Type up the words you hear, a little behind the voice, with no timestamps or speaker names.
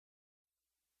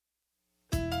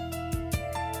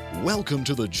Welcome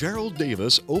to the Gerald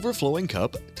Davis Overflowing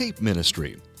Cup Tape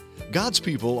Ministry. God's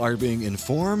people are being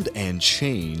informed and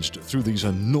changed through these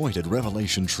anointed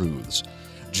revelation truths.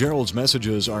 Gerald's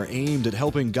messages are aimed at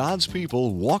helping God's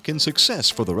people walk in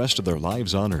success for the rest of their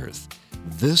lives on earth.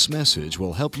 This message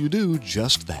will help you do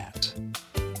just that.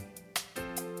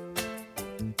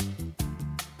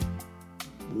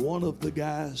 One of the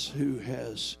guys who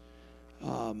has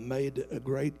made a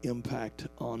great impact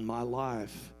on my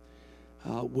life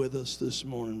with us this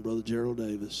morning, Brother Gerald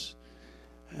Davis.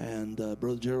 And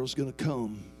Brother Gerald's going to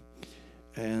come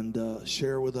and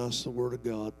share with us the Word of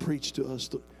God, preach to us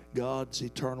God's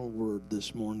eternal Word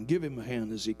this morning. Give him a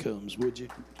hand as he comes, would you?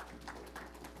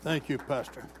 Thank you,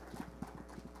 Pastor.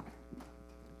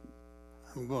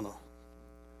 I'm going to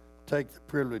take the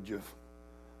privilege of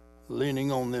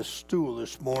leaning on this stool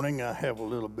this morning. I have a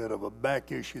little bit of a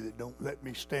back issue that don't let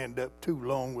me stand up too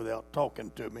long without talking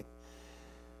to me.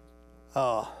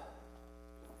 It's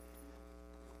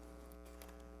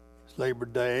Labor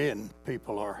Day and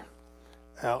people are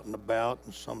out and about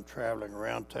and some traveling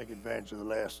around, taking advantage of the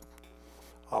last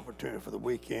opportunity for the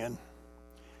weekend.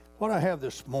 What I have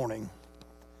this morning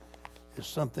is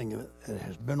something that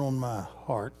has been on my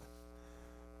heart,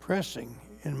 pressing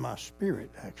in my spirit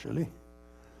actually,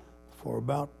 for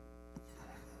about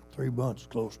 3 months,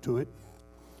 close to it.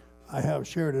 I have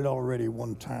shared it already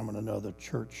one time in another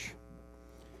church.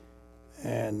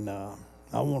 And I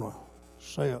want to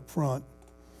say up front,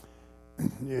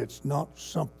 it's not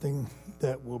something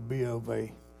that will be of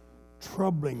a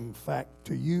troubling fact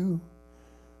to you,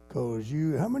 because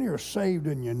how many are saved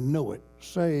and you know it?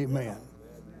 Say amen.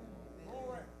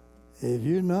 If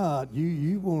you're not,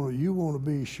 you want to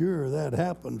be sure that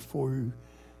happens for you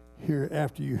here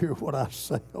after you hear what I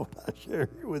say, what I share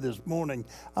here with this morning.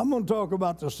 I'm going to talk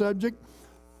about the subject,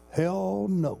 hell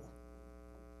no.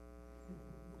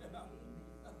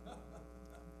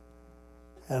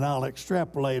 And I'll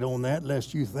extrapolate on that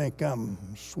lest you think I'm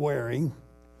swearing.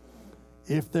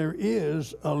 If there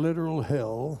is a literal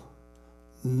hell,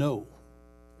 no.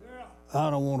 I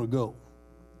don't want to go.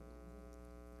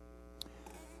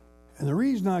 And the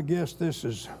reason I guess this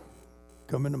has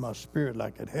come into my spirit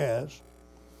like it has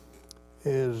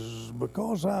is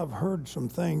because I've heard some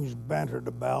things bantered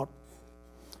about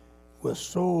with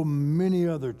so many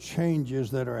other changes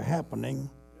that are happening,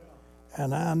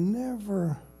 and I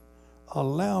never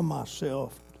allow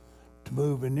myself to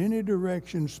move in any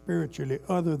direction spiritually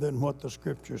other than what the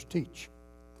Scriptures teach.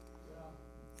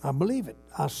 I believe it.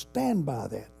 I stand by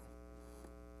that.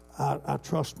 I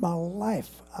trust my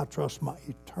life. I trust my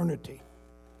eternity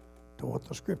to what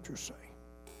the Scriptures say.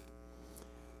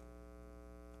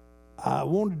 I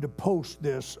wanted to post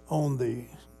this on the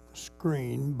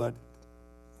screen, but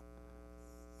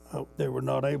they were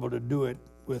not able to do it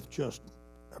with just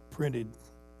a printed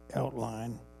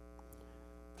outline.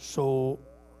 So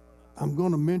I'm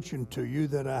going to mention to you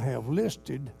that I have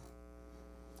listed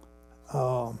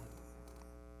quite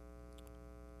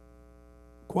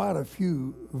a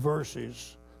few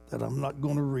verses that I'm not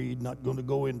going to read, not going to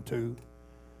go into.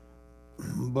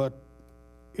 But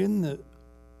in the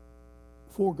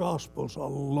 4 Gospels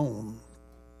alone,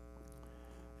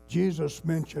 Jesus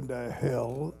mentioned a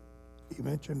hell. He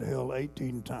mentioned hell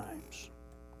 18 times.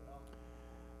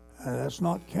 And that's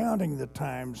not counting the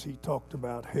times he talked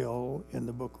about hell in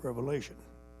the book of Revelation.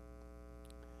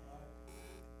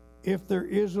 If there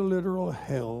is a literal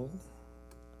hell,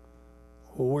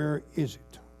 where is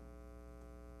it?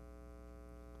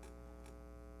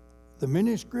 The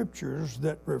many scriptures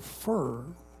that refer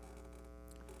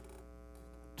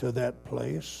to that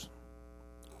place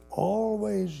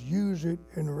always use it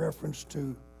in reference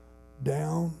to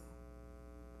down,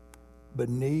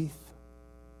 beneath,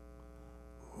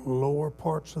 lower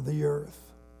parts of the earth,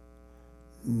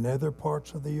 nether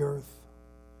parts of the earth,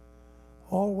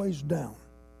 always down.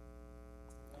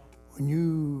 When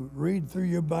you read through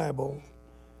your Bible,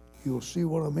 you'll see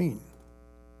what I mean.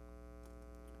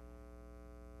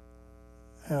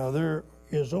 Now, there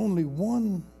is only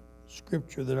one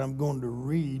scripture that I'm going to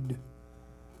read,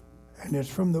 and it's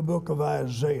from the book of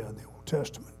Isaiah, the Old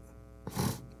Testament.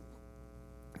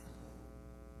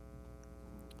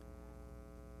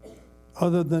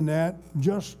 Other than that,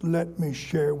 just let me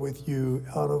share with you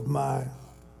out of my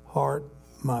heart,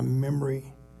 my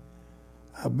memory.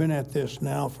 I've been at this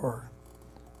now for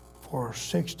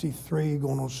 63,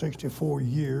 going on 64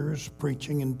 years,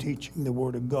 preaching and teaching the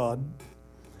Word of God.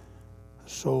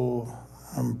 So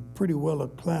I'm pretty well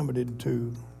acclimated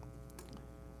to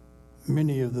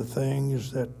many of the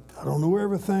things that I don't know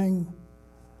everything,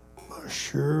 but I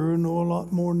sure know a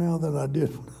lot more now than I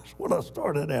did when I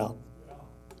started out.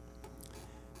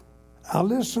 I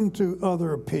listen to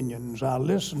other opinions. I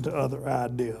listen to other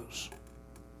ideas.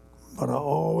 But I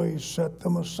always set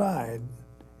them aside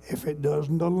if it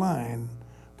doesn't align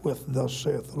with thus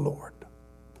saith the Lord.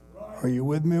 Are you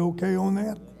with me okay on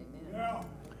that?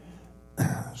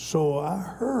 Yeah. So I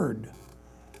heard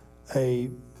a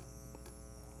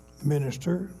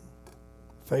minister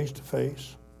face to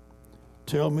face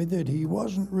tell me that he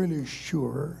wasn't really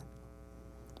sure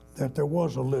that there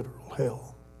was a literal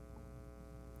hell.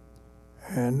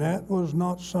 And that was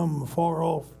not some far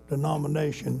off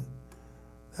denomination.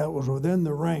 That was within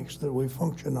the ranks that we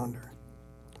function under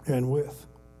and with.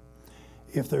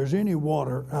 If there's any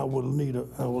water, I will need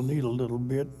a little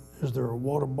bit. Is there a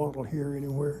water bottle here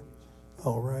anywhere?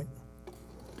 All right.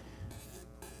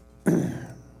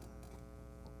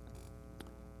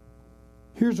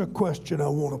 Here's a question I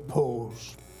want to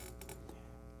pose.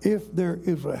 If there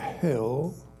is a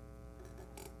hell,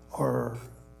 are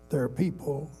there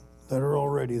people that are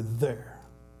already there?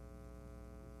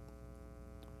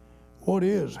 What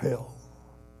is hell?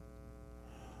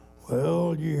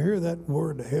 Well, you hear that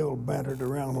word hell bantered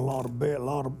around a lot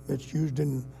of it's used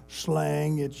in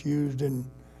slang, it's used in,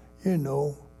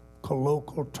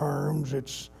 colloquial terms.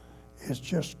 It's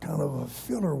just kind of a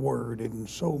filler word, and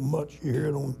so much you hear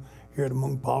it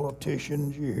among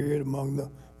politicians, you hear it among the,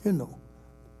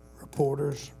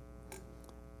 reporters.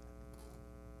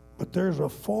 But there's a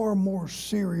far more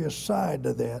serious side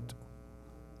to that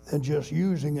than just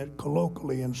using it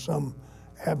colloquially in some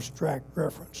abstract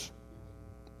reference.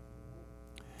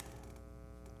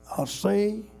 I'll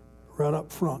say right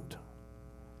up front,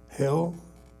 hell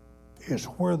is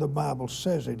where the Bible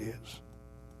says it is.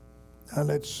 Now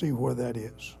let's see where that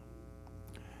is.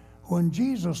 When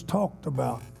Jesus talked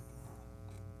about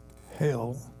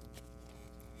hell,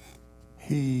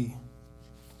 he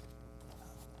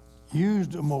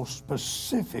used the most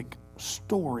specific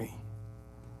story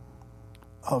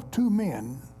of two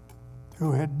men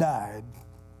who had died.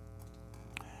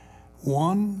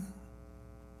 One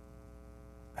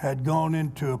had gone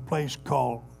into a place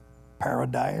called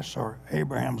paradise, or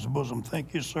Abraham's bosom.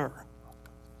 Thank you, sir.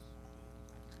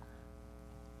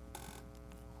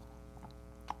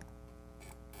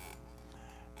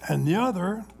 And the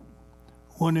other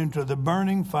went into the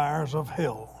burning fires of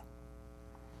hell.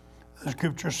 The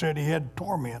scripture said he had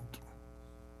torment.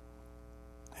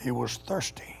 He was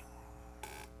thirsty.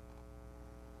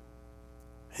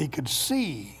 He could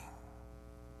see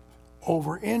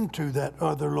over into that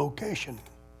other location.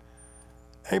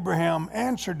 Abraham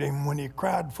answered him when he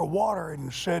cried for water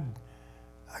and said,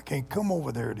 I can't come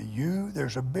over there to you.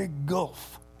 There's a big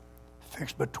gulf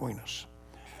fixed between us.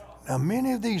 Now,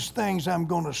 many of these things I'm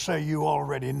going to say you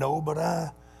already know, but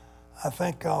I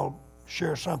think I'll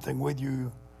share something with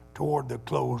you toward the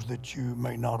close that you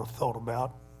may not have thought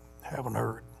about, haven't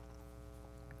heard.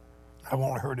 I've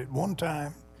only heard it one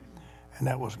time, and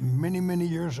that was many, many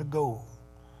years ago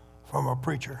from a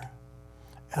preacher,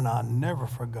 and I never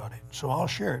forgot it. So I'll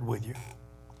share it with you.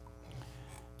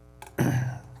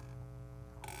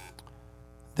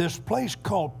 This place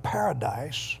called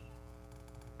paradise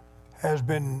has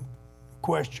been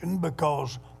questioned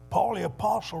because Paul the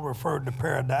Apostle referred to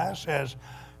paradise as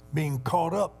being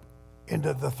caught up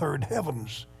into the third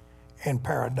heavens in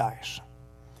paradise.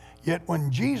 Yet when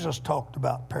Jesus talked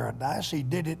about paradise, he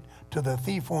did it to the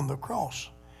thief on the cross.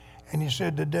 And he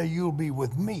said, today you'll be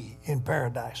with me in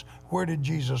paradise. Where did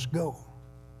Jesus go?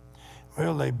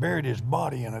 Well, they buried his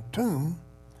body in a tomb,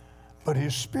 but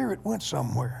his spirit went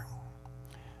somewhere.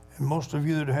 And most of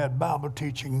you that had Bible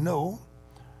teaching know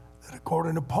that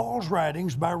according to Paul's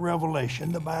writings by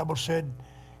revelation, the Bible said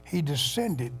he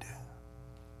descended.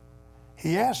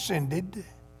 He ascended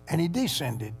and he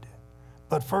descended.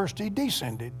 But first he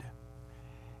descended.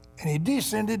 And he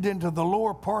descended into the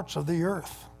lower parts of the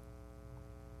earth,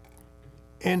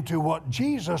 into what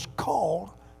Jesus called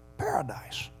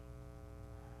paradise.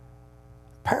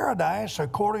 Paradise,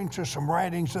 according to some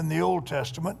writings in the Old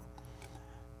Testament,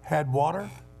 had water,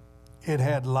 it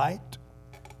had light,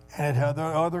 and it had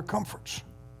other comforts.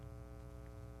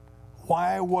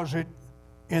 Why was it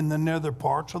in the nether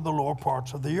parts or the lower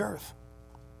parts of the earth?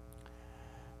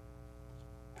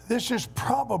 This is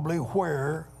probably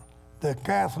where the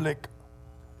Catholic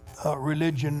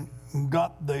religion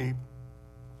got the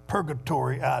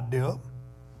purgatory idea,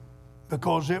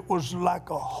 because it was like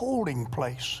a holding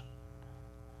place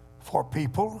for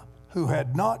people who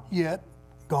had not yet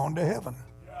gone to heaven.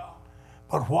 Yeah.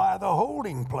 But why the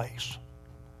holding place?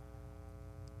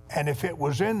 And if it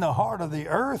was in the heart of the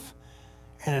earth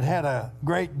and it had a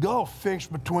great gulf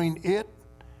fixed between it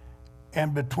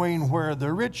and between where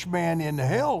the rich man in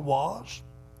hell was,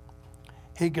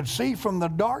 He could see from the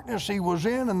darkness he was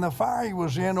in and the fire he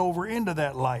was in over into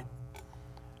that light.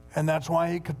 And that's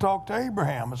why he could talk to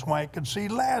Abraham. That's why he could see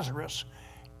Lazarus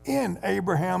in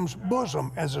Abraham's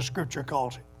bosom, as the scripture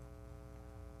calls it.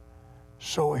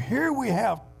 So here we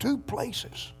have two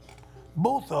places,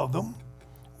 both of them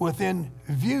within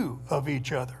view of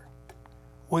each other,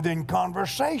 within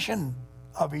conversation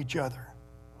of each other.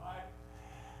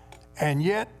 And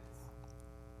yet,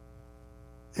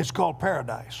 it's called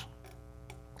paradise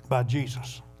by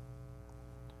Jesus.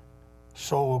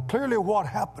 So clearly what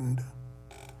happened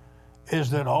is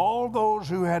that all those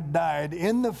who had died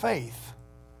in the faith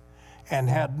and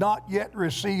had not yet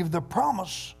received the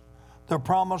promise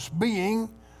being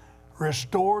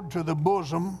restored to the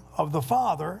bosom of the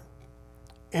Father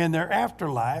in their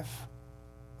afterlife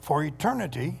for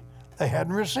eternity, they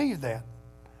hadn't received that.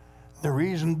 The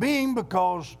reason being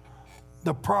because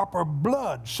the proper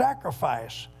blood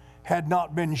sacrifice had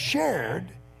not been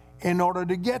shared in order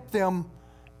to get them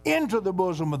into the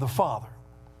bosom of the Father.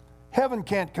 Heaven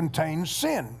can't contain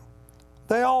sin.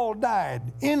 They all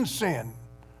died in sin.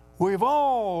 We've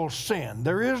all sinned.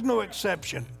 There is no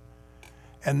exception.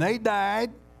 And they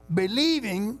died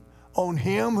believing on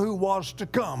him who was to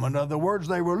come. In other words,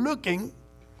 they were looking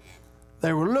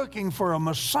for a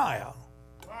Messiah.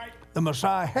 Right. The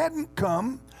Messiah hadn't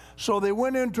come, so they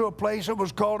went into a place that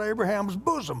was called Abraham's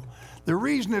bosom. The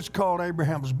reason it's called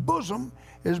Abraham's bosom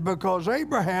is because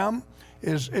Abraham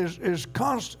is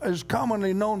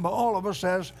commonly known by all of us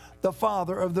as the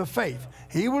father of the faith.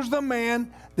 He was the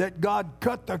man that God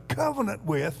cut the covenant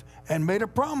with and made a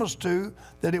promise to,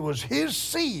 that it was his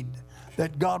seed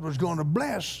that God was going to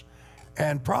bless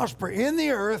and prosper in the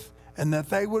earth, and that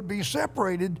they would be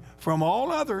separated from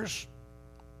all others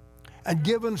and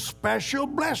given special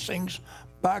blessings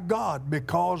by God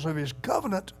because of his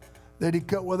covenant that he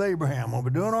cut with Abraham. Are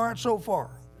we doing all right so far?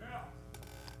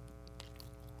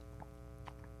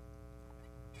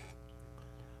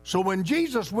 So when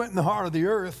Jesus went in the heart of the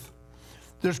earth,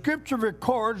 the scripture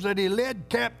records that he led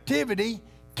captivity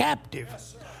captive.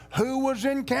 Yes, who was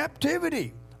in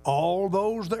captivity? All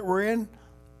those that were in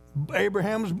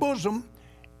Abraham's bosom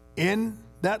in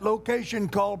that location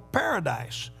called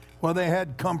paradise, where they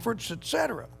had comforts,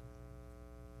 etc.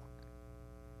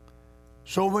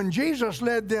 So when Jesus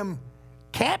led them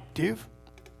captive,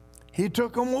 he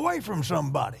took them away from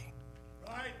somebody.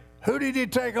 Right. Who did he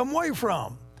take them away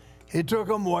from? He took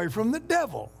them away from the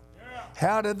devil. Yeah.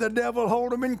 How did the devil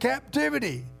hold them in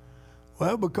captivity?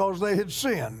 Well, because they had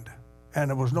sinned, and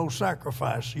there was no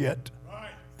sacrifice yet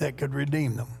that could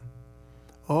redeem them.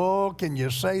 Oh, can you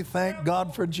say thank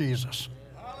God for Jesus?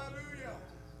 Hallelujah.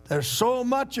 There's so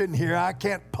much in here I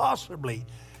can't possibly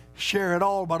share it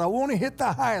all, but I want to hit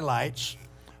the highlights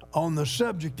on the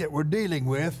subject that we're dealing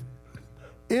with.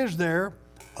 Is there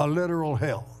a literal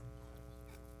hell?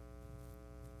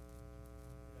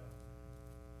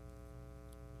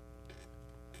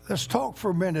 Let's talk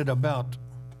for a minute about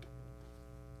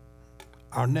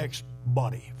our next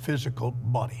body, physical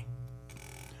body.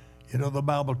 You know, the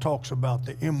Bible talks about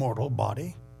the immortal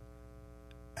body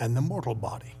and the mortal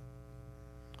body.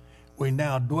 We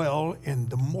now dwell in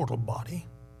the mortal body.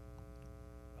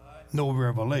 No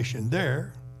revelation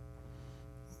there.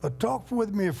 But talk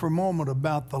with me for a moment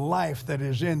about the life that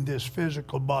is in this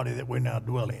physical body that we now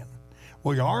dwell in.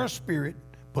 We are a spirit,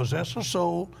 possess a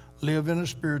soul, live in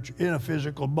a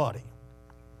physical body.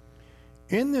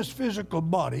 In this physical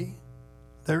body,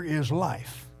 there is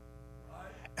life.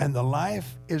 And the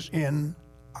life is in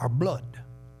our blood.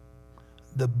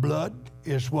 The blood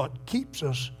is what keeps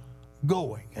us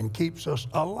going and keeps us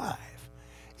alive.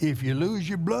 If you lose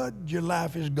your blood, your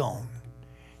life is gone.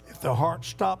 If the heart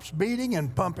stops beating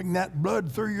and pumping that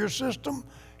blood through your system,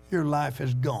 your life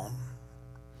is gone.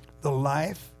 The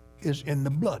life is in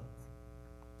the blood.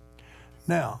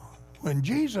 Now, when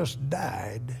Jesus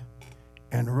died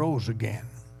and rose again,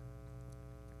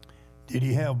 did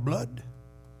he have blood?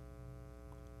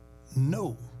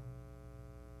 No.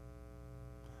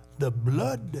 The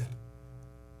blood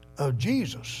of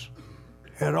Jesus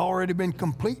had already been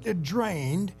completely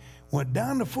drained, went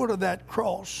down the foot of that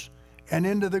cross and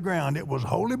into the ground. It was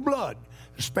holy blood,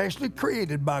 especially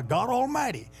created by God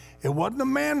Almighty. It wasn't a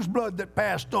man's blood that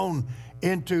passed on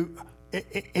into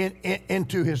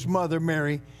his mother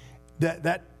Mary.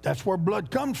 That's where blood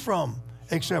comes from,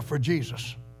 except for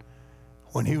Jesus.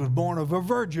 When he was born of a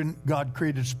virgin, God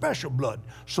created special blood.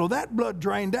 So that blood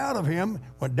drained out of him,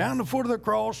 went down the foot of the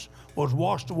cross, was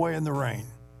washed away in the rain.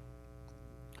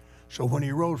 So when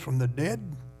he rose from the dead,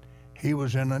 he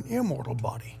was in an immortal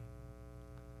body.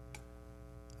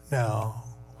 Now,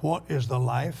 what is the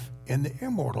life in the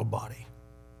immortal body?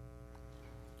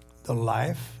 the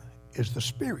life is the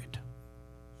spirit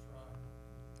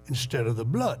instead of the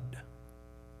blood.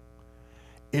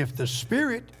 If the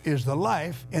spirit is the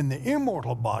life in the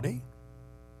immortal body,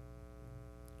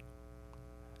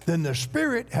 then the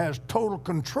spirit has total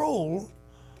control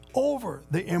over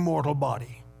the immortal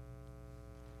body.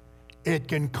 It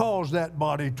can cause that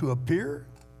body to appear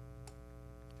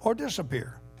or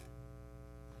disappear.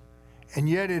 And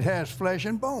yet it has flesh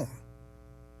and bone.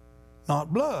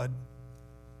 Not blood,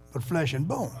 but flesh and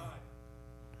bone.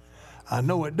 I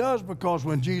know it does because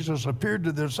when Jesus appeared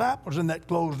to the disciples in that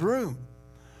closed room,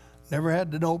 never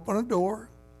had to open a door,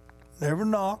 never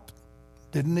knocked,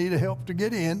 didn't need help to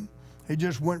get in. He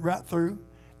just went right through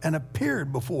and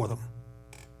appeared before them.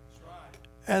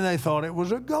 And they thought it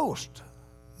was a ghost.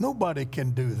 Nobody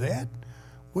can do that.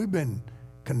 We've been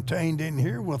contained in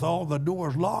here with all the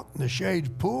doors locked and the shades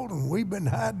pulled, and we've been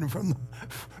hiding from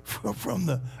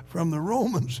the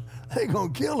Romans. They're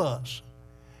going to kill us.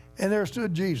 And there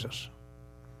stood Jesus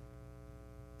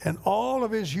in all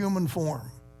of his human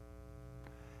form.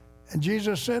 And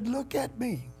Jesus said, "Look at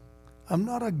me. I'm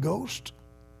not a ghost.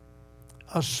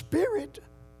 A spirit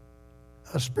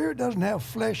doesn't have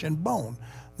flesh and bone."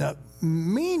 Now,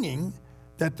 meaning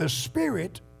that the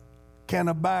spirit can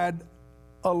abide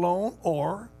alone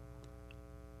or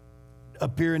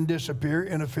appear and disappear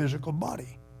in a physical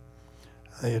body.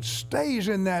 It stays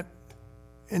in that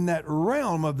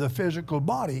realm of the physical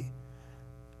body,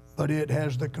 but it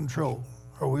has the control.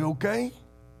 Are we okay?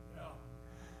 Yeah.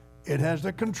 It has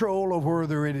the control of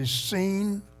whether it is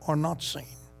seen or not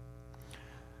seen.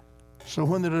 So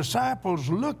when the disciples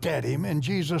looked at him and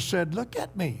Jesus said, "Look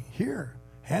at me, here,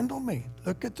 handle me.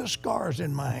 Look at the scars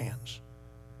in my hands.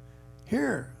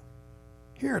 Here,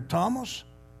 Thomas,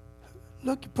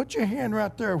 look, put your hand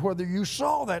right there whether you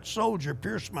saw that soldier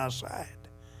pierce my side.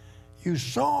 You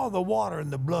saw the water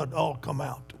and the blood all come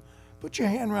out. Put your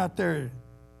hand right there.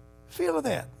 Feel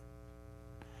that."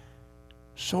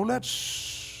 So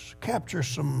let's capture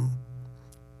some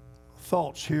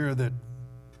thoughts here that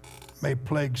may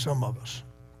plague some of us.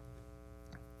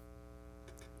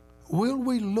 Will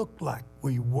we look like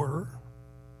we were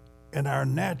in our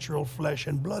natural flesh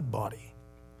and blood body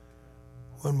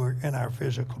when we're in our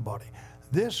physical body?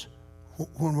 This,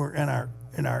 when we're in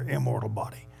our immortal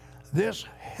body. This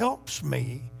helps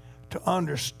me to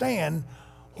understand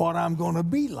what I'm going to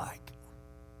be like.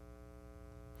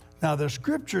 Now, the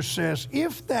scripture says,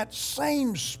 if that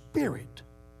same spirit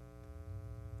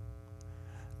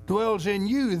dwells in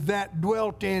you that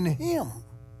dwelt in him,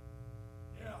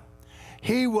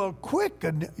 he will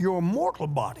quicken your mortal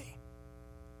body.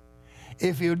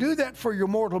 If you do that for your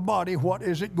mortal body, what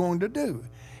is it going to do?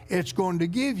 It's going to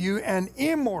give you an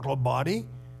immortal body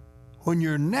when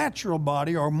your natural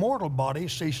body or mortal body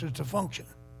ceases to function.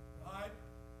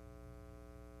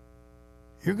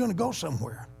 You're going to go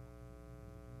somewhere,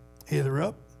 either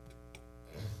up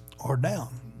or down.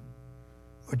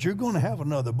 But you're going to have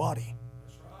another body.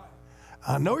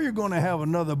 I know you're going to have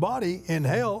another body in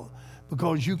hell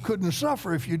because you couldn't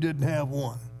suffer if you didn't have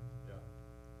one.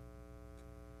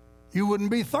 You wouldn't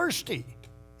be thirsty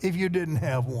if you didn't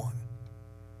have one.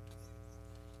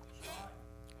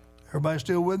 Everybody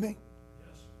still with me?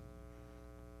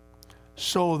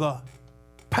 So the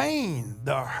pain,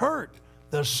 the hurt,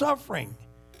 the suffering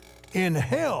in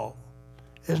hell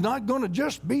is not going to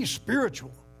just be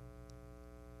spiritual.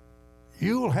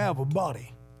 You'll have a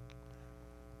body.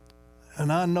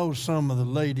 And I know some of the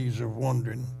ladies are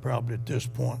wondering, probably at this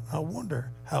point, I wonder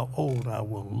how old I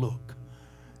will look.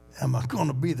 Am I going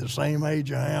to be the same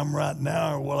age I am right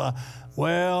now, or will I?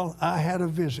 Well, I had a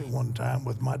visit one time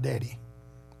with my daddy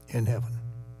in heaven.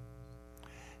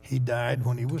 He died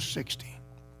when he was 60.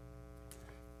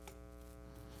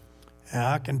 And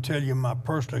I can tell you my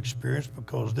personal experience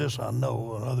because this I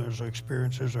know, and others'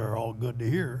 experiences are all good to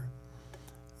hear.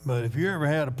 But if you ever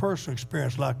had a personal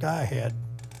experience like I had,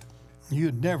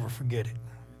 you'd never forget it.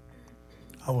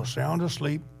 I was sound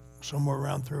asleep somewhere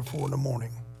around 3 or 4 in the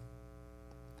morning.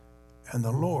 And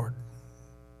the Lord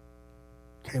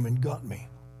came and got me.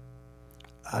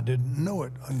 I didn't know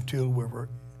it until we were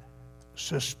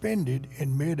suspended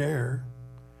in midair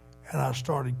and I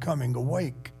started coming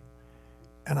awake.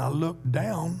 And I looked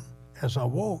down as I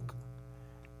woke,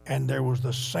 and there was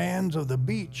the sands of the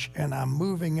beach, and I'm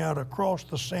moving out across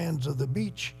the sands of the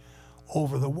beach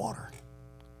over the water.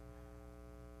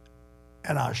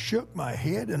 And I shook my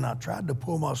head and I tried to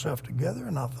pull myself together,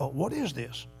 and I thought, what is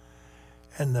this?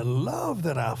 And the love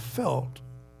that I felt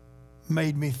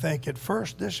made me think at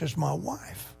first, this is my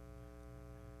wife.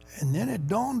 And then it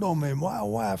dawned on me, my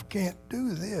wife can't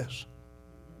do this.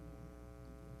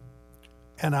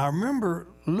 And I remember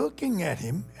looking at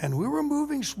him, and we were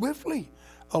moving swiftly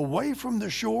away from the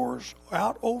shores,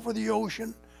 out over the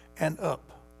ocean, and up.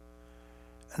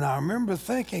 And I remember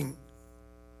thinking,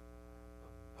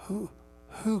 who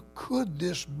could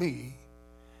this be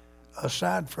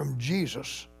aside from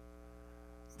Jesus,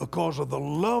 because of the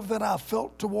love that I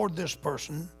felt toward this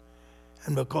person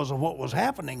and because of what was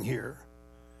happening here.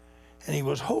 And he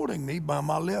was holding me by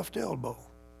my left elbow.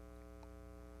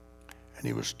 And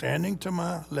he was standing to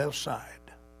my left side.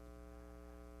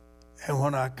 And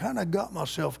when I kind of got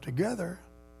myself together,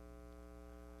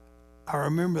 I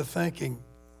remember thinking,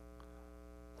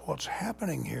 what's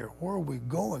happening here? Where are we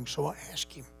going? So I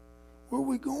asked him, where are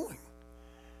we going?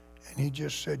 And he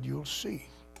just said, you'll see.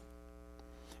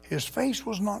 His face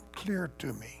was not clear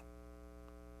to me,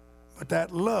 but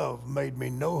that love made me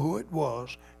know who it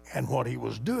was and what he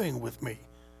was doing with me.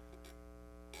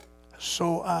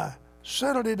 So I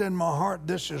settled it in my heart,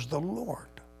 this is the Lord.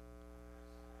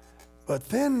 But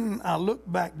then I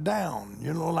looked back down,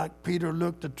 like Peter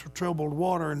looked at the troubled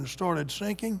water and started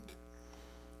sinking.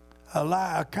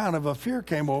 A kind of a fear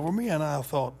came over me, and I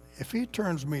thought, if he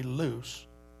turns me loose,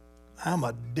 I'm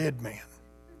a dead man.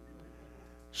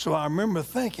 So I remember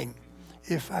thinking,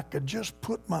 if I could just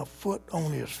put my foot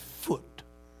on his foot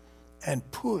and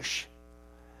push,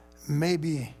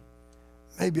 maybe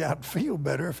I'd feel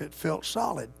better if it felt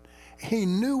solid. He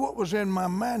knew what was in my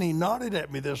mind. He nodded at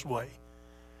me this way.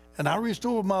 And I reached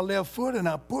over my left foot and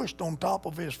I pushed on top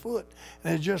of his foot.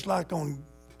 And it's just like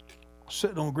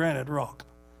sitting on granite rock.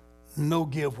 No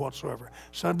give whatsoever.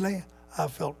 Suddenly, I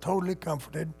felt totally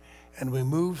comforted, and we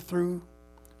moved through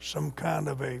some kind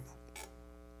of a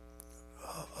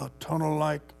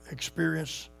tunnel-like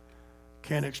experience.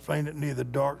 Can't explain it, neither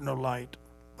dark nor light.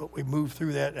 But we moved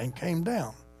through that and came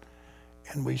down.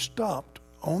 And we stopped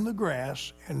on the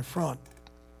grass in front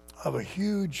of a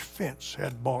huge fence,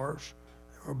 had bars.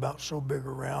 They were about so big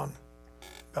around,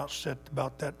 set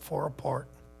about that far apart.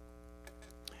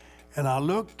 And I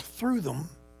looked through them,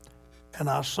 and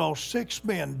I saw 6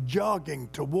 men jogging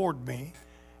toward me,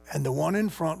 and the one in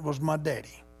front was my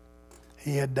daddy.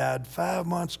 He had died 5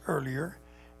 months earlier,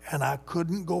 and I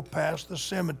couldn't go past the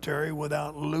cemetery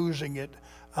without losing it.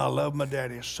 I love my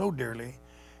daddy so dearly,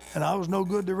 and I was no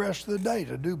good the rest of the day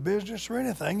to do business or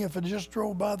anything if I just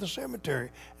drove by the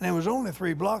cemetery. And it was only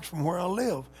 3 blocks from where I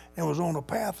live. It was on a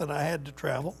path that I had to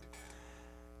travel.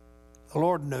 The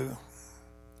Lord knew.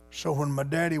 So when my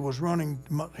daddy was running,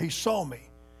 he saw me.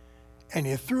 And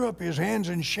he threw up his hands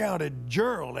and shouted,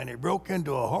 Gerald, and he broke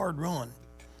into a hard run.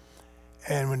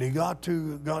 And when he got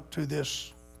to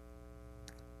this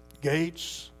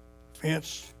gates,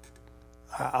 fence,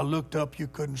 I looked up, you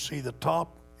couldn't see the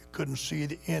top, you couldn't see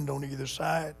the end on either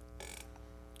side.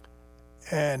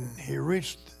 And he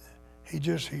reached through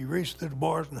the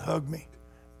bars and hugged me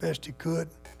best he could.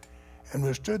 And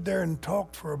we stood there and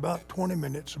talked for about 20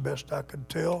 minutes, the best I could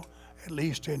tell, at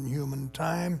least in human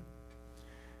time.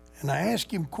 And I asked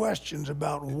him questions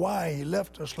about why he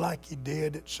left us like he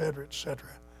did, et cetera, et cetera.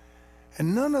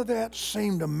 And none of that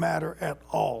seemed to matter at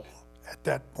all at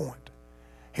that point.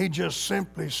 He just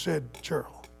simply said,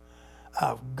 Gerald,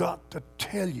 I've got to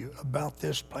tell you about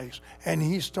this place. And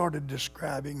he started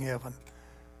describing heaven.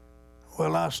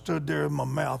 Well, I stood there with my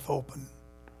mouth open,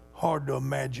 hard to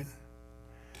imagine.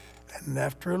 And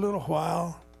after a little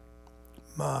while,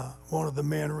 one of the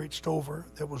men reached over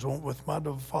that was with my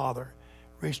father,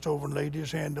 reached over and laid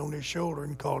his hand on his shoulder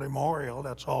and called him Ariel.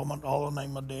 That's all the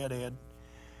name my dad had.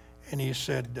 And he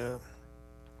said,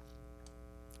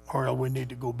 Ariel, we need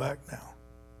to go back now.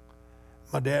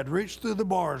 My dad reached through the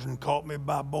bars and caught me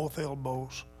by both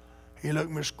elbows. He looked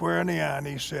me square in the eye and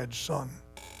he said, son,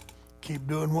 keep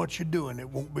doing what you're doing. It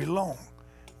won't be long.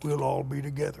 We'll all be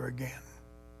together again.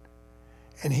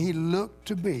 And he looked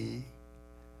to be,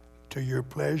 to your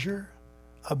pleasure,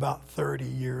 about 30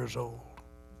 years old.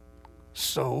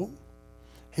 So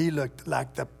he looked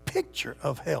like the picture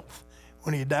of health.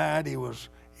 When he died, he was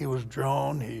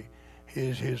drawn. He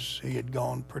had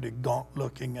gone pretty gaunt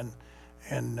looking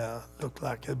and looked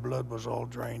like his blood was all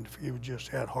drained. He just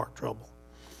had heart trouble.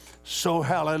 So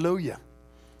hallelujah.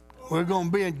 We're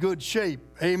going to be in good shape.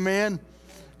 Amen.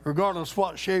 Regardless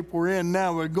what shape we're in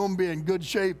now, we're going to be in good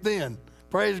shape then.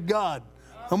 Praise God.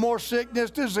 No more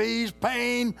sickness, disease,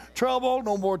 pain, trouble,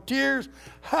 no more tears.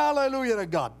 Hallelujah to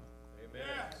God.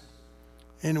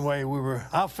 Anyway,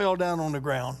 I fell down on the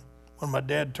ground when my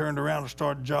dad turned around and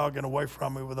started jogging away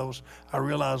from me with those. I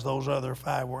realized those other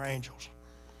 5 were angels.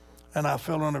 And I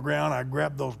fell on the ground, I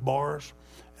grabbed those bars,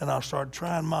 and I started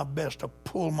trying my best to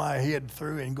pull my head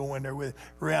through and go in there with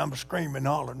it. I'm screaming,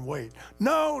 hollering, wait.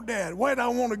 No, Dad, wait, I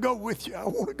want to go with you. I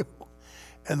want to go.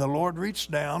 And the Lord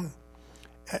reached down.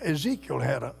 Ezekiel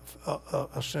had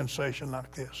a sensation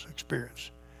like this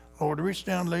experience. The Lord reached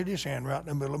down, laid his hand right in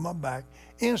the middle of my back.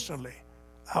 Instantly,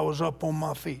 I was up on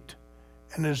my feet.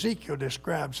 And Ezekiel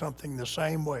described something the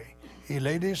same way. He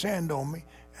laid his hand on me,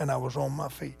 and I was on my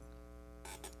feet.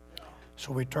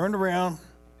 So we turned around.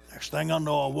 Next thing I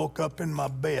know, I woke up in my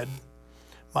bed.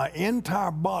 My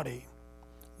entire body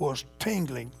was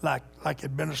tingling like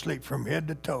it'd been asleep from head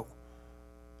to toe.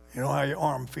 You know how your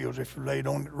arm feels if you laid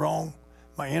on it wrong?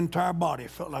 My entire body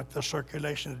felt like the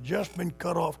circulation had just been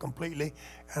cut off completely,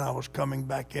 and I was coming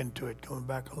back into it, coming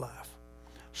back alive.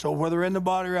 So whether in the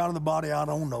body or out of the body, I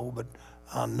don't know, but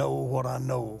I know what I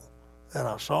know, that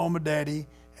I saw my daddy,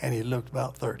 and he looked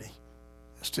about 30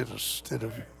 instead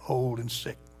of old and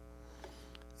sick.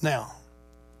 Now,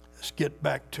 let's get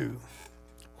back to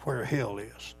where hell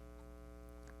is.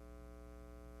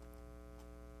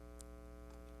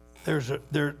 There's a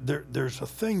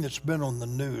thing that's been on the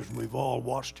news, and we've all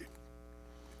watched it.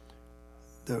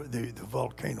 The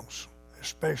volcanoes,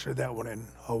 especially that one in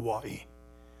Hawaii.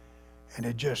 And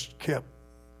it just kept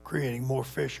creating more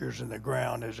fissures in the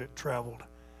ground as it traveled,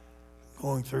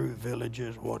 going through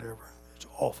villages, whatever. It's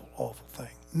an awful, awful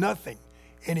thing. Nothing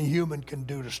any human can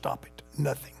do to stop it.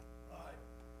 Nothing.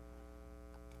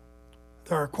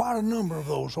 There are quite a number of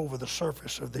those over the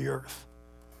surface of the earth.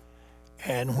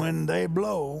 And when they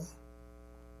blow,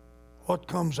 what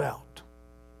comes out?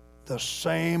 The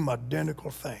same identical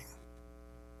thing.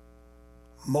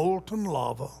 Molten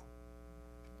lava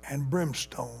and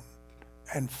brimstone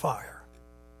and fire.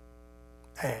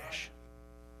 Ash.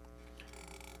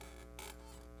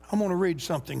 I'm going to read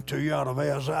something to you out of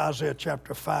Isaiah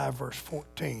chapter 5, verse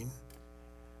 14,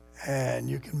 and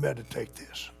you can meditate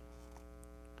this.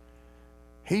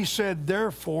 He said,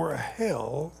 therefore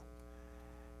hell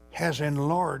has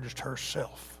enlarged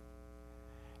herself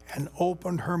and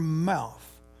opened her mouth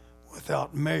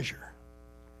without measure,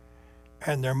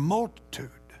 and their multitude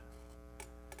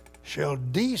shall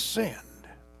descend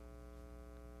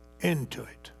into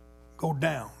it, go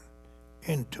down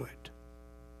into it.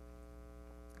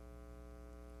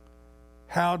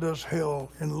 How does hell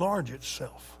enlarge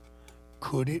itself?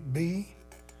 Could it be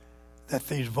that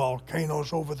these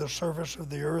volcanoes over the surface of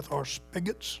the earth are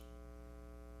spigots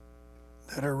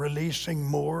that are releasing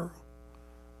more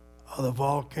of the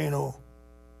volcano,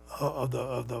 of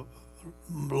the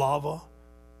lava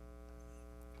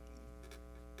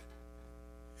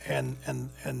and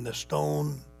the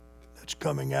stone that's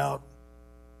coming out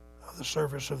of the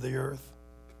surface of the earth?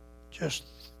 Just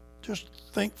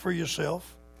think for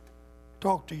yourself.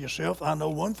 Talk to yourself. I know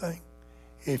one thing.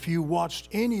 If you watched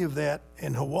any of that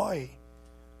in Hawaii,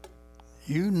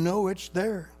 you know it's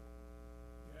there.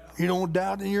 You don't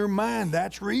doubt in your mind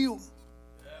that's real.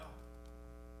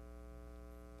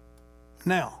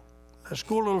 Now, let's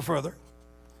go a little further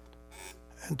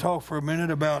and talk for a minute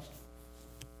about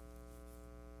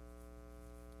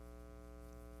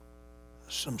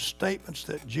some statements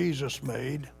that Jesus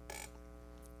made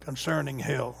concerning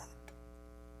hell.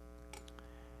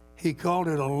 He called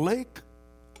it a lake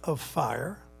of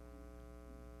fire,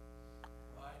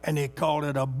 and he called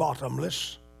it a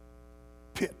bottomless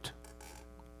pit.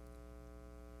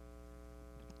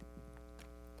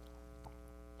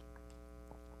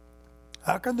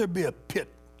 How can there be a pit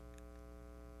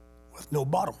with no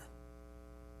bottom?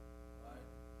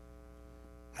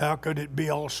 How could it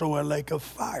be also a lake of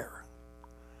fire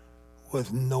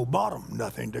with no bottom,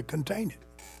 nothing to contain it?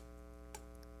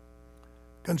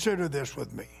 Consider this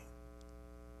with me.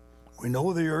 We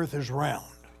know the earth is round.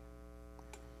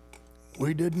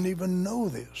 We didn't even know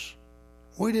this.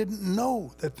 We didn't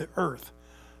know that the earth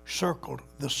circled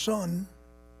the sun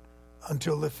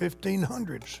until the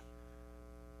 1500s.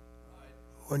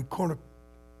 When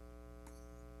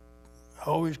I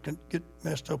always can get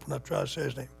messed up when I try to say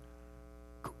his name.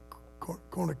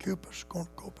 Copernicus.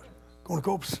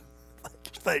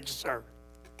 Thank you, sir.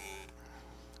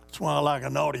 That's why I like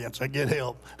an audience. I get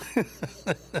help.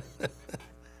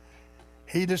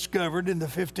 He discovered in the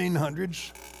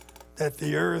 1500s that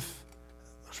the earth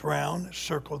was round, it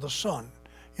circled the sun.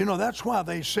 You know, that's why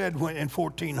they said when in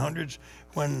 1400s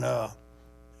when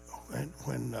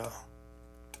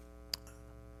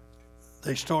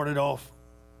they started off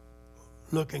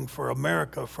looking for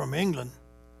America from England,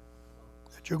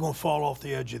 that you're going to fall off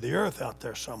the edge of the earth out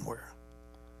there somewhere.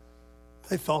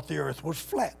 They thought the earth was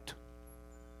flat.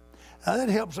 Now that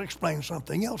helps explain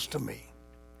something else to me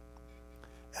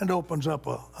and opens up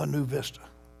a new vista.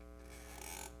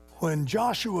 When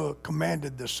Joshua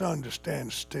commanded the sun to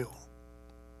stand still,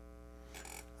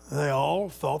 they all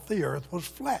thought the earth was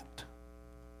flat.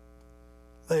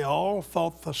 They all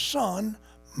thought the sun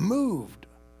moved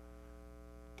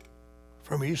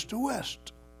from east to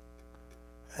west.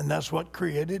 And that's what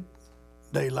created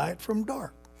daylight from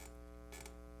dark.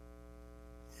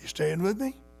 You staying with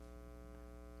me?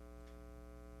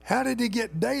 How did he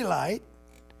get daylight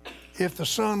if the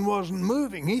sun wasn't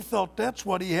moving? He thought that's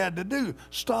what he had to do,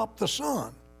 stop the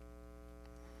sun.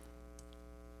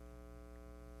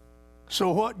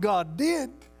 So what God did,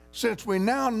 since we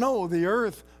now know the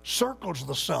earth circles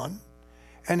the sun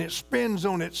and it spins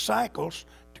on its cycles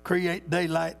to create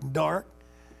daylight and dark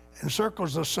and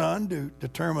circles the sun to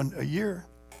determine a year,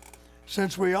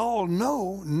 since we all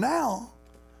know now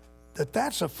that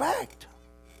that's a fact,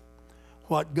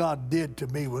 what God did to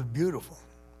me was beautiful.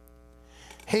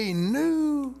 He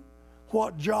knew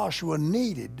what Joshua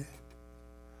needed,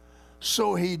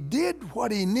 so he did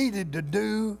what he needed to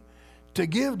do to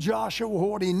give Joshua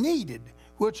what he needed,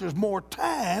 which was more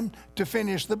time to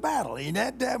finish the battle. He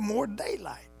had to have more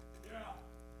daylight. Yeah.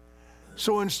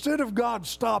 So instead of God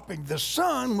stopping the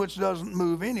sun, which doesn't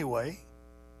move anyway,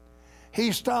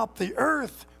 he stopped the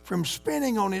earth from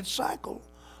spinning on its cycle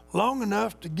long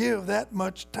enough to give that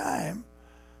much time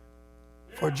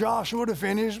for Joshua to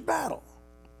finish battle.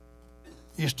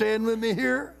 You staying with me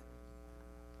here?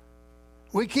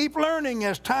 We keep learning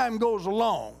as time goes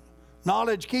along.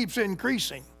 Knowledge keeps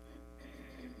increasing.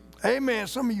 Amen.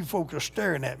 Some of you folks are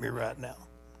staring at me right now.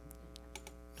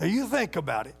 Now you think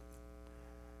about it.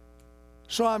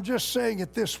 So I'm just saying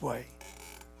it this way.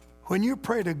 When you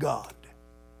pray to God,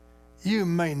 you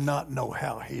may not know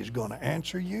how he's going to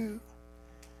answer you.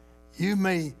 You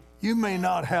may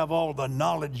not have all the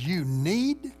knowledge you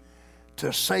need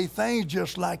to say things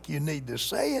just like you need to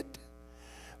say it,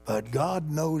 but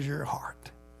God knows your heart.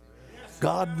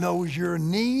 God knows your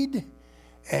need,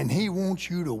 and he wants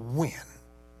you to win.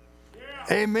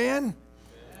 Amen?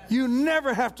 You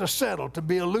never have to settle to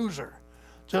be a loser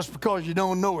just because you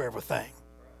don't know everything.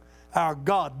 Our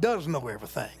God does know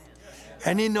everything,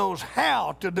 and he knows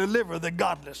how to deliver the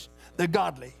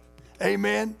godly.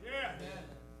 Amen?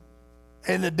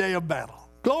 In the day of battle.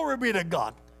 Glory be to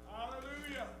God.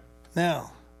 Hallelujah.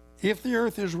 Now, if the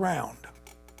earth is round,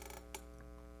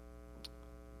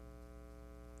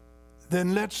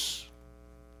 then let's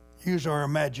use our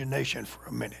imagination for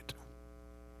a minute.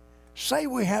 Say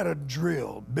we had a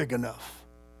drill big enough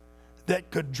that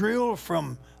could drill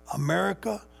from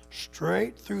America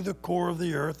straight through the core of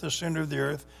the earth, the center of the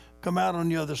earth, come out on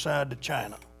the other side to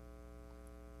China.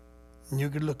 And you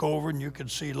could look over and you could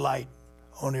see light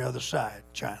on the other side,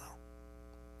 China.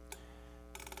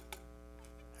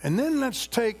 And then let's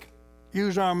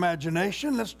use our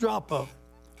imagination, let's drop a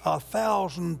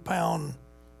 1,000-pound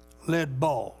lead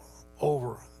ball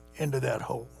over into that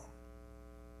hole.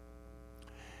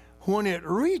 When it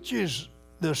reaches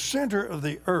the center of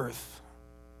the earth,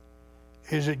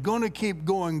 is it going to keep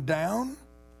going down,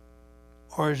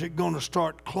 or is it going to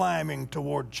start climbing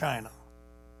toward China?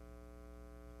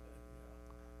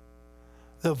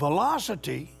 The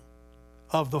velocity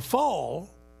of the fall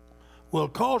will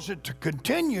cause it to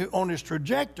continue on its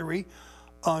trajectory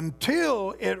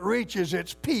until it reaches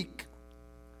its peak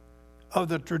of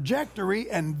the trajectory,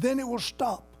 and then it will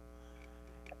stop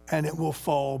and it will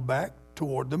fall back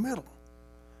toward the middle.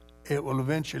 It will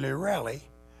eventually rally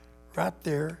right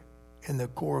there in the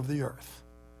core of the earth.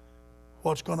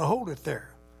 What's going to hold it there?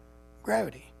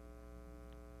 Gravity.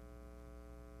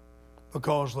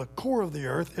 Because the core of the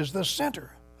earth is the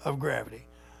center of gravity.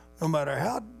 No matter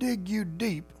how dig you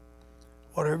deep,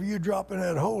 whatever you drop in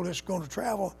that hole, it's going to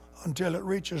travel until it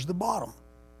reaches the bottom.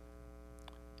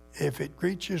 If it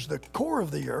reaches the core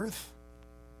of the earth,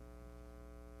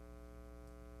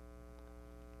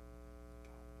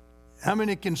 how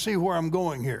many can see where I'm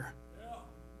going here? Yeah.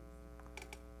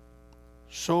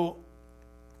 So,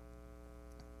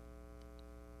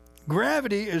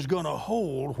 gravity is going to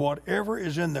hold whatever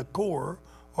is in the core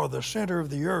or the center of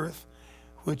the earth,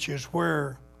 which is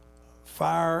where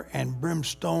fire and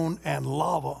brimstone and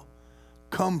lava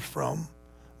comes from.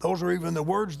 Those are even the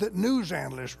words that news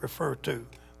analysts refer to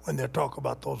when they talk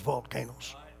about those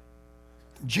volcanoes.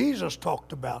 Jesus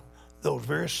talked about those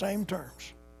very same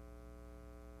terms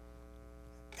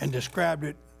and described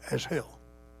it as hell.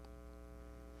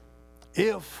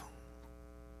 If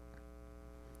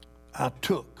I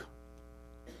took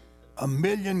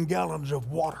 1,000,000 gallons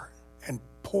of water and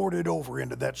poured it over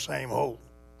into that same hole,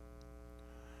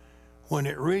 when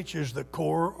it reaches the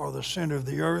core or the center of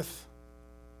the earth,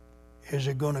 is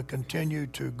it going to continue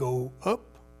to go up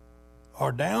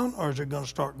or down, or is it going to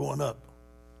start going up?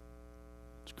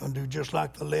 It's going to do just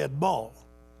like the lead ball.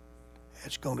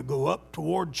 It's going to go up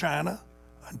toward China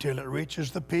until it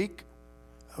reaches the peak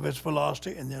of its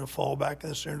velocity, and then it'll fall back in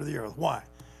the center of the earth. Why?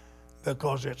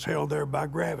 because it's held there by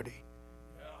gravity.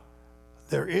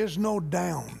 There is no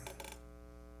down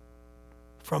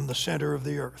from the center of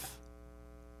the earth.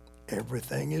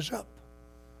 Everything is up.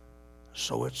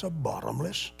 So it's a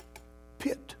bottomless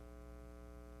pit.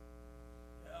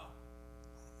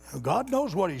 God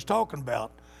knows what he's talking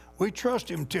about. We trust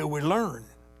him till we learn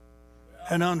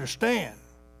and understand.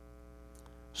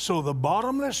 So the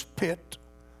bottomless pit,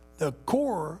 the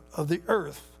core of the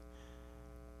earth,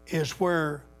 is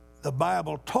where the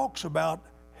Bible talks about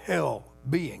hell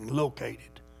being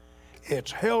located.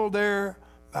 It's held there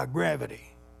by gravity.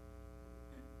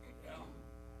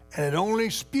 And it only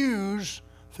spews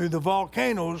through the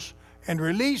volcanoes and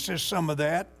releases some of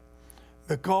that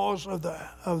because of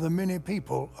the many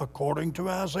people, according to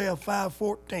Isaiah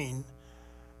 5:14,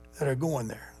 that are going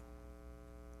there.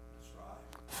 That's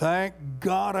right. Thank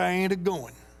God I ain't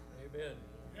a-going.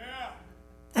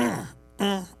 Amen.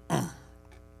 Yeah.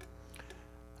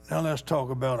 Now let's talk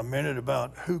about a minute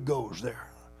about who goes there.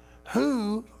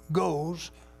 Who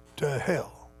goes to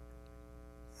hell?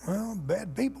 Well,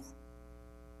 bad people.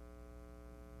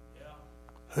 Yeah.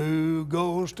 Who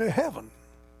goes to heaven?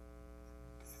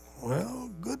 Well,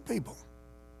 good people.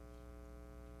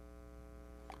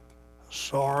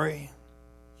 Sorry.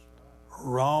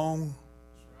 Wrong.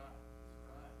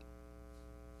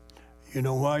 You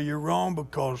know why you're wrong?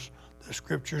 Because the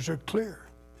scriptures are clear.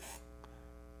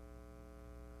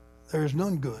 There is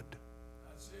none good.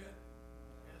 That's it.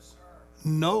 Yes, sir.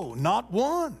 No, not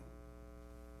one.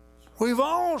 We've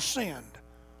all sinned.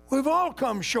 We've all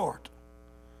come short.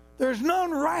 There's none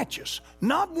righteous,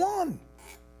 not one.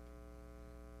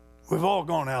 We've all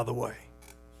gone out of the way.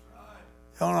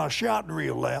 Y'all not shouting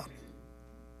real loud.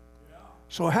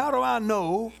 So how do I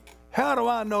know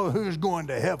who's going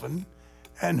to heaven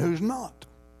and who's not?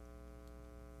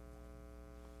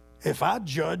 If I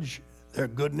judge their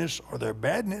goodness or their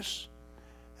badness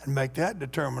and make that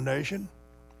determination,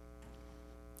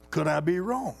 could I be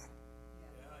wrong?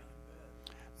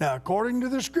 Now, according to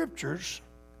the scriptures,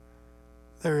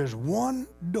 there is one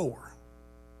door.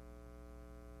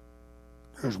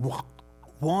 There's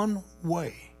one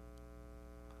way,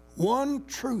 one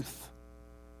truth,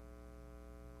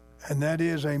 and that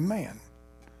is a man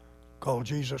called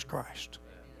Jesus Christ.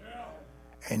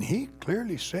 And he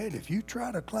clearly said, if you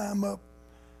try to climb up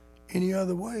any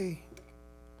other way,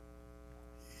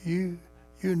 you're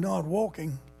not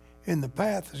walking in the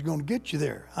path that's going to get you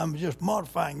there. I'm just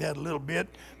modifying that a little bit,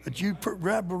 but you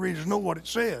Bible readers know what it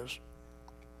says.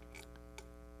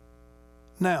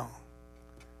 Now,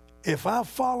 if I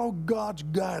follow God's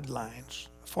guidelines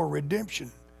for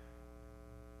redemption,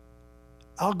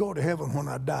 I'll go to heaven when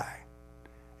I die.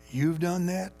 You've done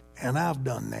that, and I've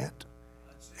done that,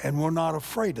 and we're not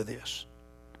afraid of this.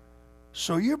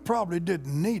 So you probably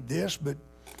didn't need this, but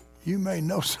you may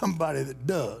know somebody that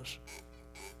does.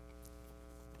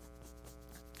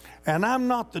 And I'm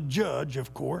not the judge,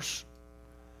 of course,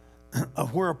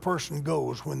 of where a person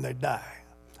goes when they die.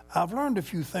 I've learned a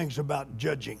few things about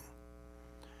judging.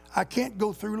 I can't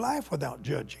go through life without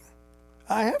judging.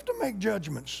 I have to make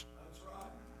judgments. That's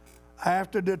right. I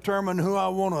have to determine who I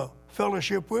want to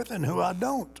fellowship with and who I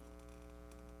don't.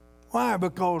 Why?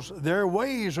 Because their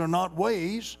ways are not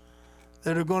ways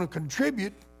that are going to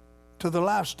contribute to the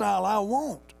lifestyle I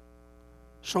want.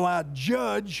 So I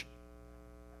judge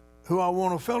who I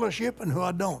want to fellowship and who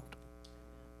I don't.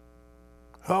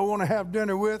 Who I want to have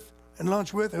dinner with and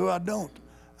lunch with, who I don't.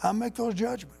 I make those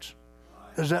judgments.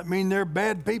 Does that mean they're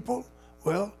bad people?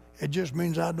 Well, it just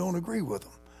means I don't agree with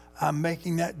them. I'm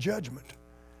making that judgment.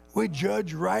 We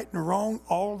judge right and wrong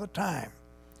all the time.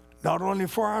 Not only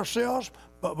for ourselves,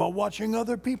 but by watching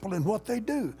other people and what they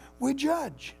do. We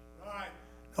judge. Right.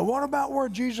 Now, what about where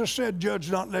Jesus said, judge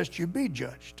not lest you be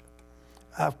judged?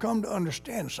 I've come to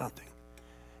understand something.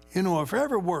 You know, if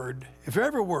every word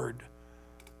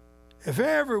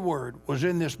was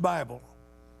in this Bible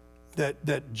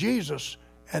that Jesus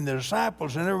and the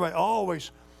disciples and everybody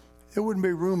always, there wouldn't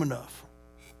be room enough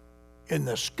in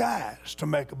the skies to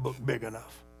make a book big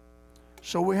enough.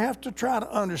 So we have to try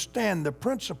to understand the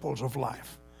principles of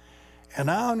life. And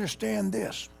I understand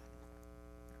this.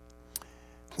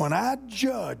 When I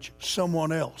judge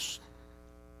someone else,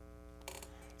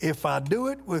 if I do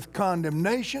it with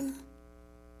condemnation,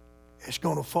 it's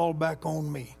going to fall back on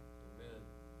me.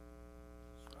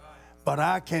 But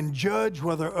I can judge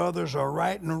whether others are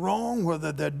right and wrong,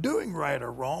 whether they're doing right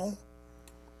or wrong,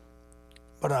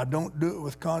 but I don't do it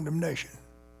with condemnation.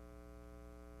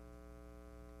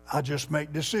 I just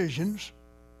make decisions,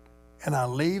 and I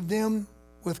leave them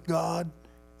with God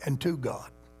and to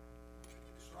God.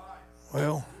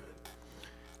 Well,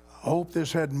 I hope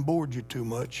this hadn't bored you too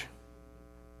much.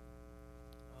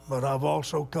 But I've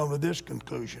also come to this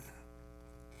conclusion.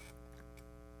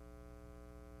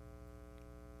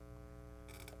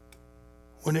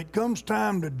 When it comes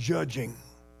time to judging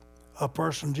a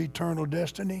person's eternal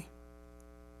destiny,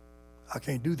 I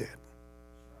can't do that.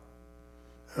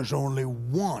 There's only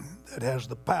one that has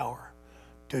the power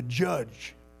to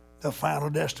judge the final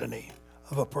destiny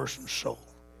of a person's soul.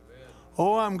 Amen.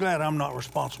 Oh, I'm glad I'm not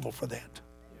responsible for that.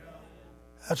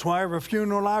 That's why every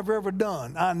funeral I've ever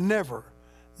done, I never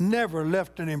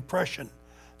left an impression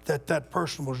that that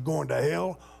person was going to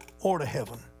hell or to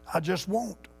heaven. I just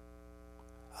won't.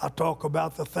 I talk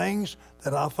about the things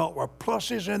that I thought were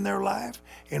pluses in their life,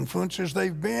 influences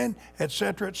they've been,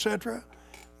 etc., etc.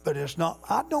 But it's not,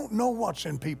 I don't know what's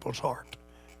in people's heart,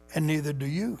 and neither do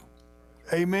you.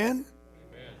 Amen?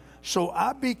 So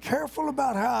I be careful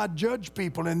about how I judge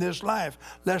people in this life,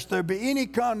 lest there be any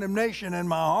condemnation in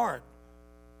my heart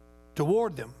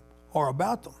toward them or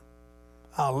about them.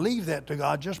 I'll leave that to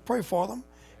God. Just pray for them.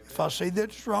 If I see that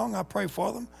it's wrong, I pray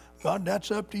for them. God, that's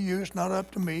up to you. It's not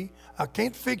up to me. I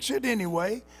can't fix it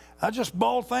anyway. I just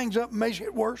ball things up and make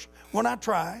it worse when I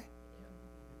try.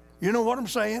 You know what I'm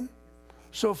saying?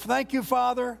 So thank you,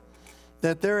 Father,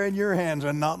 that they're in your hands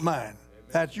and not mine. Amen.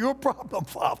 That's your problem,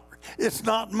 Father. It's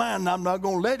not mine. I'm not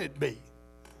going to let it be.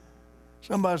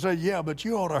 Somebody said, yeah, but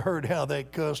you ought to heard how they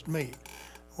cussed me.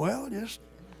 Well,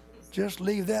 just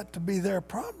leave that to be their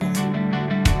problem.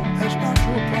 That's not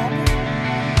your problem.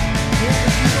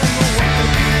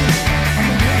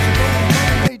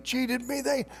 They cheated me.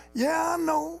 Yeah, I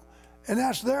know. And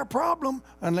that's their problem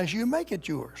unless you make it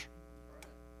yours.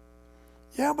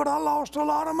 Yeah, but I lost a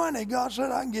lot of money. God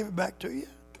said, I can give it back to you.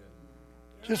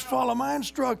 Just follow my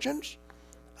instructions.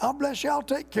 I'll bless you. I'll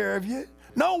take care of you.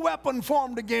 No weapon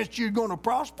formed against you is going to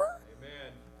prosper.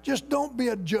 Amen. Just don't be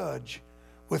a judge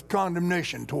with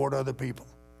condemnation toward other people.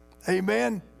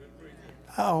 Amen?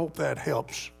 I hope that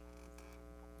helps.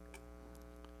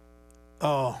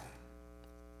 I'll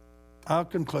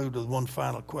conclude with one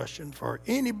final question for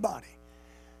anybody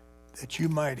that you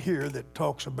might hear that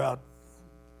talks about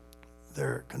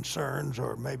their concerns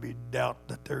or maybe doubt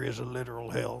that there is a literal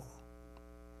hell.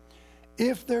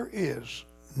 If there is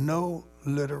no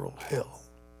literal hell,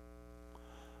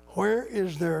 where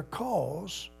is there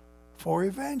cause for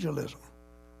evangelism?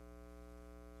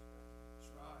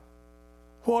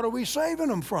 What are we saving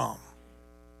them from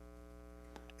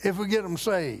if we get them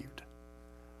saved?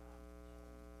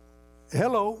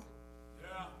 Hello?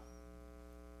 Yeah.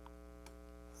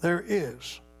 There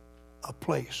is a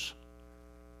place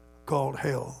called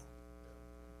hell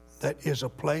that is a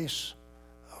place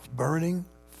of burning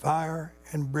fire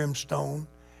and brimstone,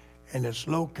 and it's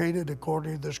located,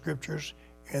 according to the scriptures,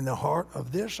 in the heart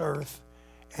of this earth,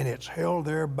 and it's held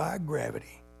there by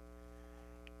gravity.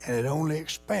 And it only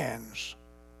expands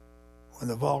when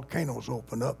the volcanoes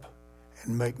open up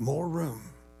and make more room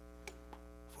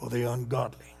for the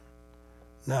ungodly.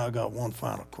 Now I got one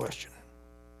final question.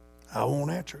 I won't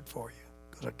answer it for you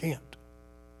because I can't.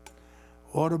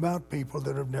 What about people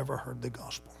that have never heard the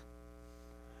gospel?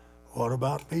 What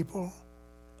about people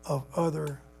of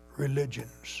other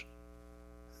religions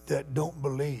that don't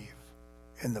believe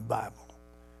in the Bible?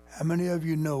 How many of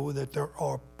you know that there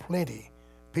are plenty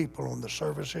people on the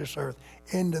surface of this earth,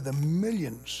 into the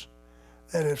millions,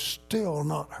 that have still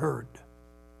not heard?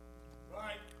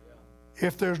 Right.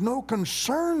 If there's no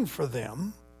concern for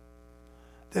them,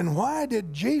 then why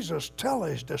did Jesus tell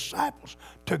his disciples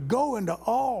to go into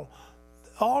all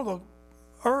the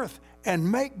earth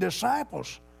and make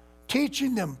disciples,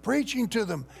 teaching them, preaching to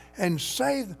them, and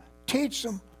teach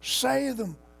them, save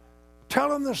them, tell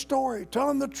them the story, tell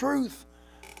them the truth?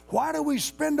 Why do we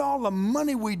spend all the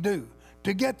money we do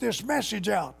to get this message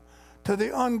out to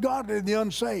the ungodly and the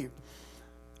unsaved?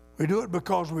 We do it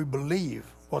because we believe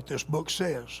what this book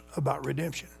says about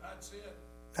redemption. That's it.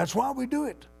 That's why we do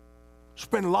it.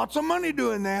 Spend lots of money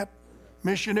doing that.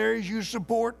 Missionaries you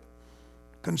support,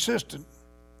 consistent.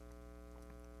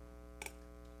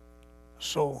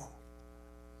 So,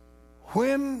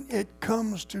 when it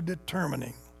comes to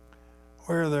determining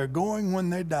where they're going when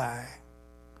they die,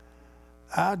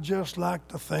 I'd just like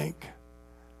to think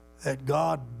that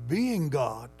God being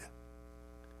God,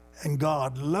 and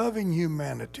God loving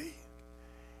humanity,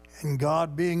 and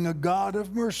God being a God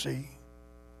of mercy,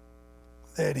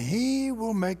 that he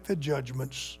will make the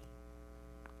judgments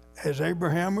as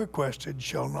Abraham requested.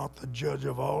 Shall not the judge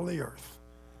of all the earth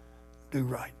do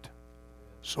right?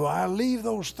 So I leave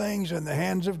those things in the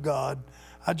hands of God.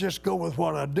 I just go with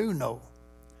what I do know.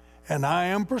 And I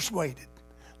am persuaded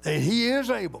that he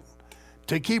is able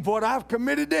to keep what I've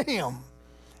committed to him.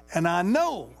 And I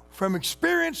know from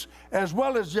experience, as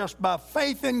well as just by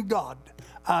faith in God,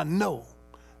 I know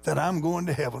that I'm going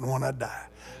to heaven when I die.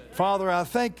 Father, I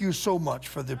thank you so much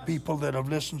for the people that have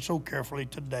listened so carefully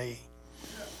today.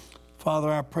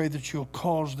 Father, I pray that you'll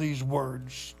cause these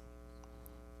words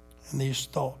and these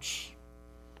thoughts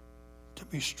to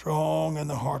be strong in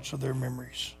the hearts of their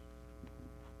memories,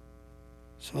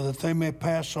 so that they may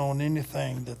pass on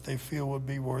anything that they feel would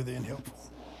be worthy and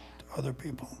helpful to other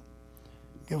people.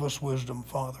 Give us wisdom,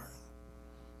 Father.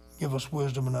 Give us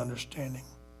wisdom and understanding.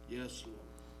 Yes, Lord.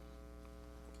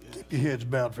 Yes. Keep your heads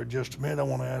bowed for just a minute. I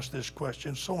want to ask this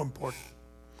question. It's so important.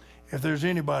 If there's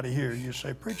anybody here, you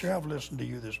say, Preacher, I've listened to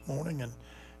you this morning, and,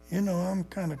 I'm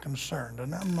kind of concerned,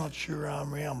 and I'm not sure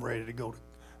I'm ready to go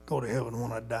to heaven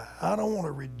when I die. I don't want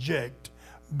to reject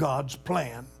God's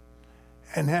plan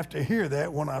and have to hear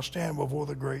that when I stand before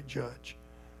the great judge.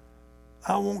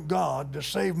 I want God to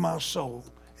save my soul.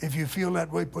 If you feel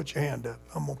that way, put your hand up.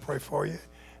 I'm going to pray for you,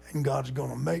 and God's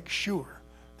going to make sure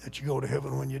that you go to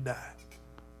heaven when you die.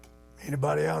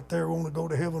 Anybody out there want to go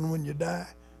to heaven when you die?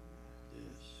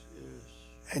 Yes.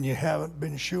 And you haven't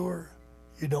been sure?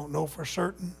 You don't know for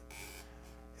certain?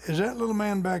 Is that little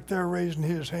man back there raising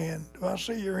his hand? Do I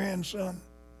see your hand, son?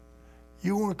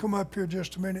 You want to come up here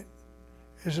just a minute?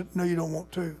 No, you don't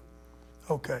want to?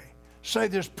 Okay. Say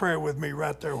this prayer with me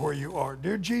right there where you are.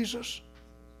 Dear Jesus,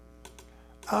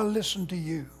 I listen to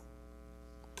you,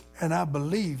 and I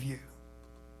believe you,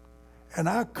 and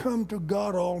I come to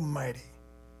God Almighty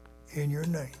in your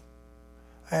name.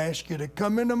 I ask you to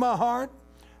come into my heart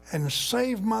and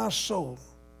save my soul,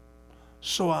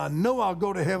 so I know I'll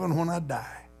go to heaven when I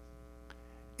die.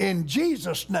 In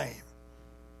Jesus' name,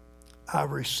 I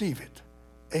receive it.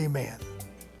 Amen.